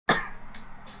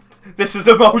This is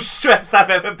the most stressed I've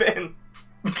ever been.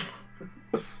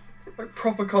 It's like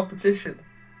proper competition.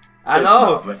 I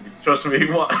know. Trust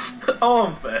me, watch. Oh,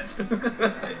 I'm first.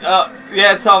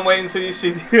 Yeah, Tom, wait until you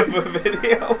see the other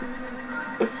video.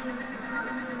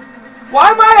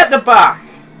 Why am I at the back?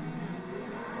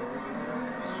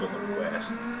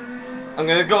 I'm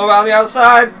gonna go around the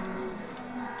outside.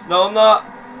 No, I'm not.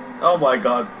 Oh my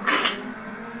god.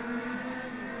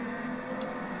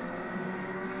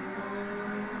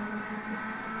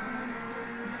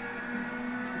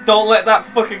 Don't let that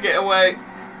fucker get away.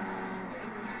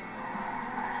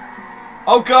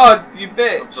 Oh god, you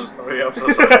bitch. I'm so sorry, I'm so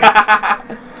sorry.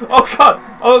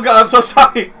 Oh god, I'm so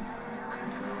sorry.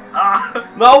 Ah.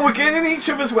 No, we're getting in each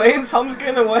other's way and Tom's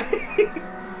getting away.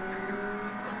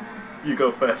 You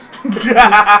go first.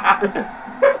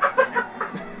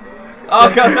 Oh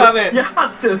god damn it. You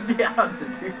had to do that.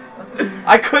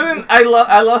 I couldn't, I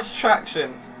lost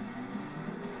traction.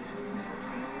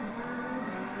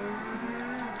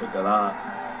 Look at that.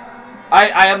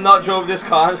 I have not drove this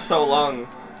car in so long.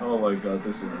 Oh my god,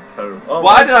 this is terrible. Oh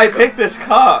Why did I pick this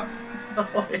car?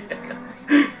 Oh yeah.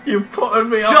 You putting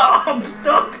me off. I'm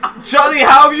stuck. Johnny,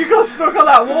 how have you got stuck on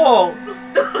that wall? I'm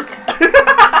stuck.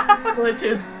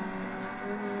 Glitching.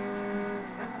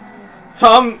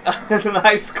 Tom,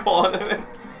 nice corner.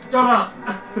 Shut up!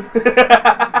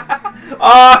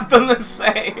 Oh, I've done the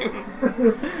same.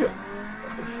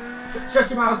 Shut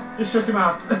your mouth! Just shut your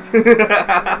mouth!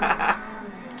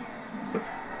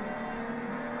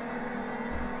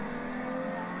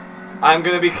 I'm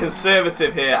gonna be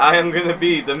conservative here. I am gonna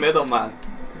be the middleman.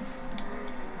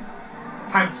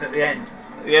 Pants at the end.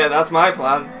 Yeah, that's my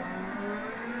plan.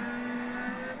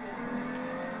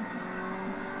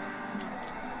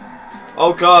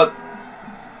 Oh god.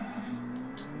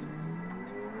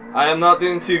 I am not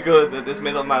doing too good at this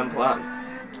middleman plan.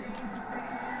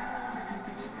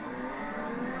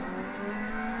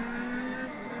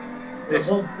 There's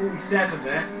 147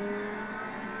 there.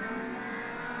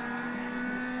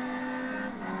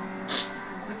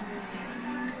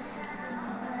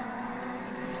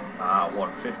 Ah,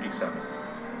 157.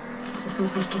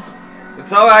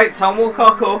 It's alright, Tom will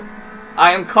cock up.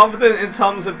 I am confident in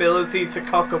Tom's ability to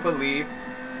cock up a lead.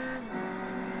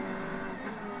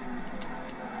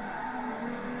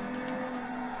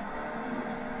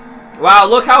 Wow,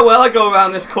 look how well I go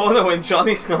around this corner when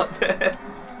Johnny's not there.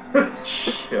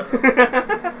 Shit.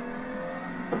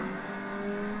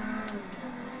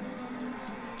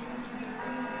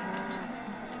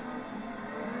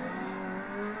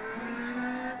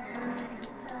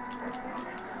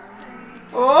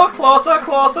 Oh, closer,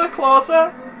 closer,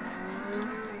 closer.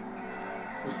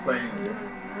 Who's playing with it?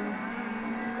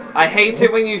 I hate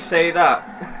it when you say that.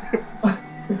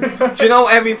 Do you know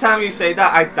every time you say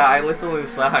that I die a little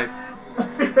inside?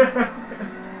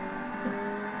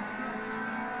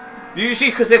 Usually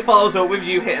because it follows up with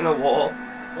you hitting a wall.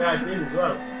 Yeah, I did as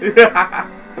well.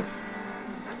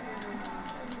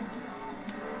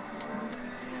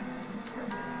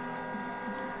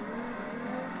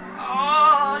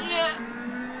 Oh, yeah.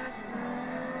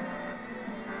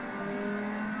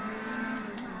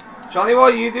 Johnny,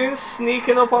 what are you doing?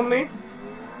 Sneaking up on me?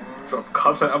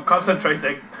 I'm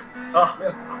concentrating. Oh.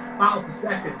 Battle per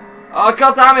second. Oh,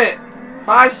 god damn it!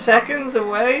 5 seconds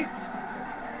away?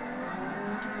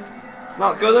 It's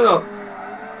not good enough.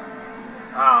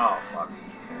 Oh, fuck.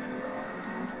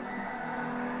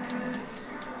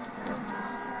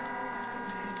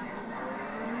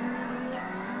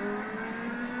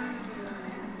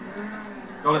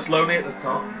 God, it's lonely at the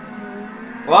top.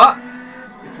 What?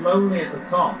 It's lonely at the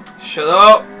top. Shut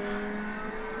up.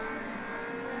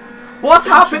 What's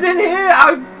happening here?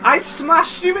 I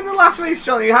smashed you in the last race,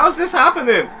 Johnny. How's this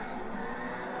happening?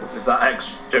 Is that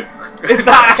extra? Is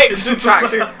that extra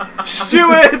traction?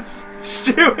 Stewards!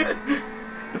 Stewards!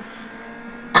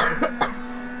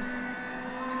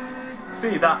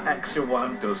 See, that extra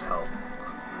one does help.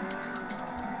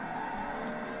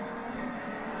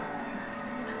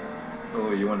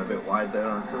 Oh, you went a bit wide there,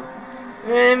 aren't you?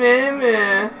 Meh, meh,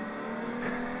 meh.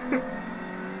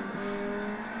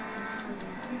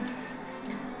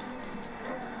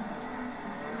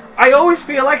 I always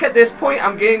feel like at this point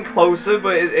I'm getting closer,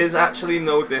 but it is actually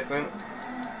no different.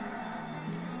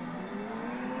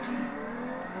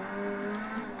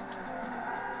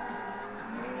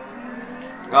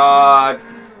 I'm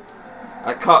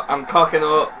cocking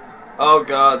up. Oh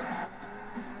god.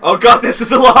 Oh god, this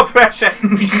is a lot of pressure.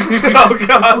 Oh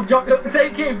god. Don't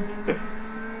take him.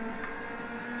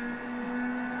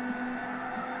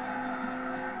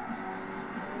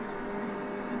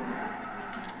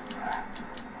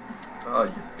 Oh,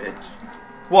 you bitch.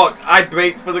 What? I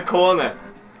brake for the corner.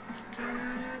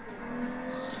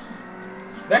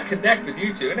 neck and neck with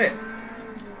you two, isn't it?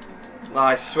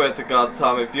 I swear to God,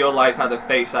 Tom, if your life had a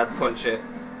face, I'd punch it.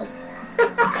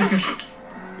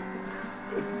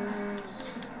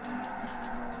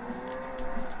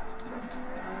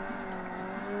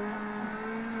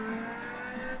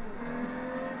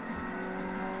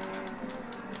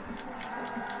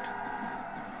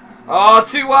 Oh,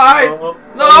 too wide!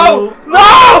 No!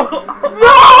 No!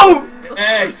 No!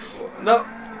 Yes! No!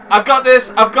 I've got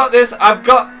this! I've got this! I've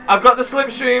got the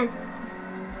slipstream!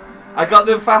 I got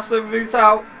the faster route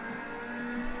out.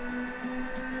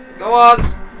 Go on!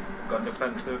 Got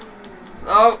defensive.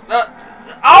 No! No.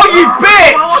 Oh, you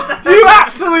bitch! You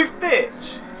absolute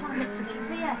bitch!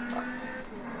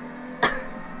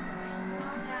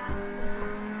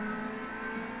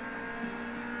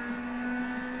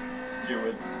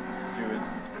 Stewards.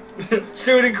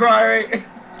 Steward inquiry!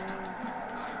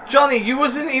 Johnny, you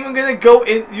wasn't even gonna go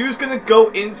in. You was gonna go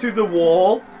into the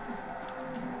wall.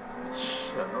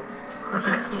 Shut up.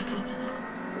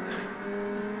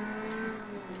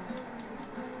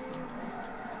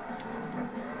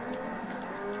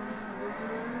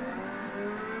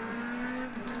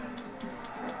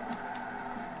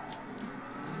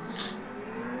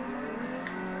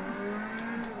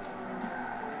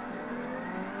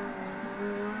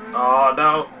 Oh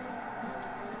no.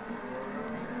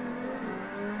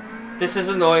 This is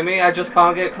annoying me. I just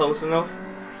can't get close enough.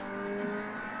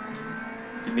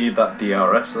 You need that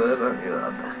DRS there, don't you?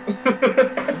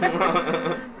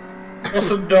 That. Or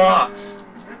some darts!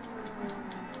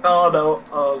 Oh no.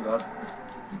 Oh god.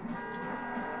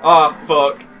 Oh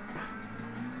fuck.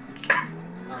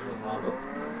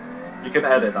 You can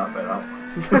edit that bit out.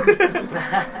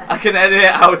 I can edit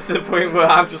it out to the point where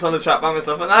I'm just on the track by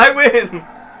myself and I win.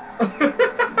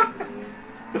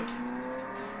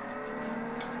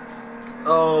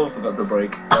 Oh, forgot the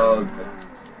brake. Oh god.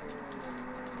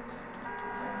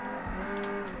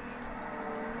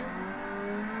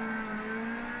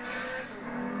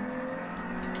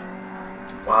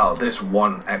 Wow, this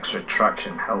one extra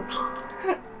traction helps.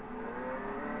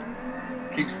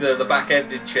 Keeps the back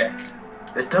end in check.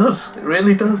 It does. It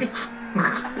really does.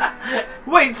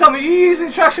 Wait, Tom, are you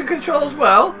using traction control as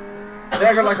well? Yeah,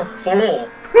 I got like a 4.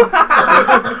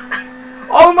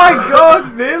 Oh my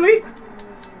god, really?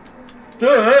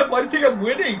 Duh, why do you think I'm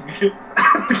winning?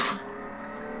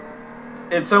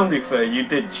 It's only fair. You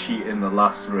did cheat in the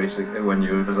last race when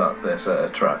you was at this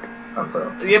track.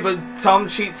 So. Yeah, but Tom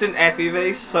cheats in every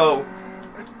race, so...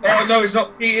 Oh no, it's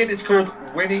not cheating, it's called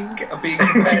winning and being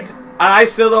competitive. And I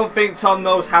still don't think Tom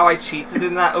knows how I cheated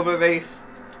in that other race.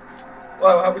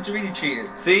 Well, how would you mean you cheated?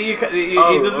 See, he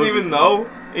doesn't even know.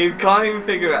 He can't even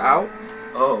figure it out.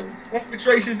 Oh. Which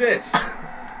race is this?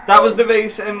 That was the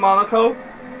race in Monaco,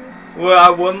 where I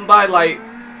won by like...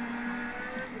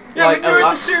 Yeah, like but you were in the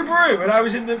Subaru and I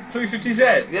was in the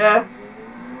 350Z. Yeah.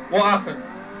 What happened?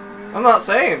 I'm not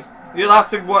saying. You'll have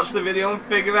to watch the video and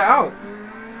figure it out.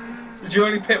 Did you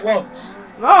only pit once?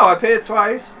 No, I paid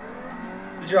twice.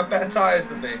 Did you have better tyres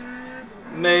than me?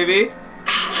 Maybe.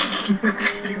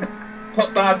 You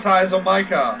put bad tyres on my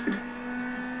car.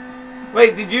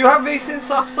 Wait, did you have racing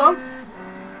softs on?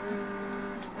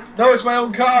 No, it's my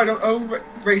own car. I don't own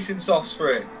racing softs for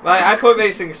it. Right, I put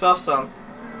racing softs on.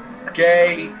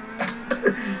 Gay.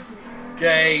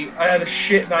 Gay. I had a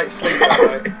shit night's sleep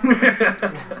that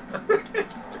night.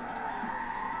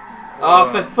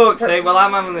 Oh, for fuck's sake, well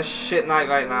I'm having a shit night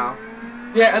right now.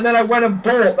 Yeah, and then I went and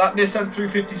bought that Nissan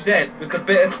 350Z with the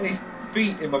bitter taste of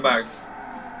feet in my mouth.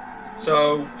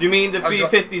 So... You mean the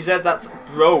 350Z that's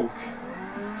broke?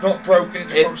 It's not broken,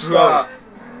 it's from It's start.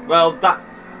 broke. Well, that...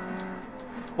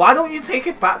 Why don't you take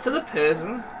it back to the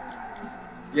person?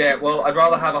 Yeah, well, I'd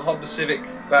rather have a Honda Civic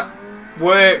that...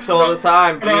 Works all the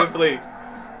time, beautifully.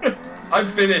 I'm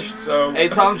finished, so... Hey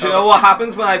Tom, do you know what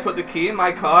happens when I put the key in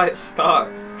my car? It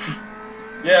starts.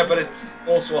 Yeah, but it's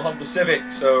also a Honda Civic,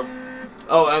 so...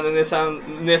 Oh, and the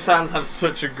Nissans have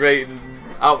such a great...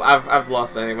 I've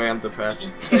lost anyway, I'm depressed.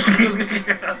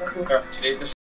 Actually,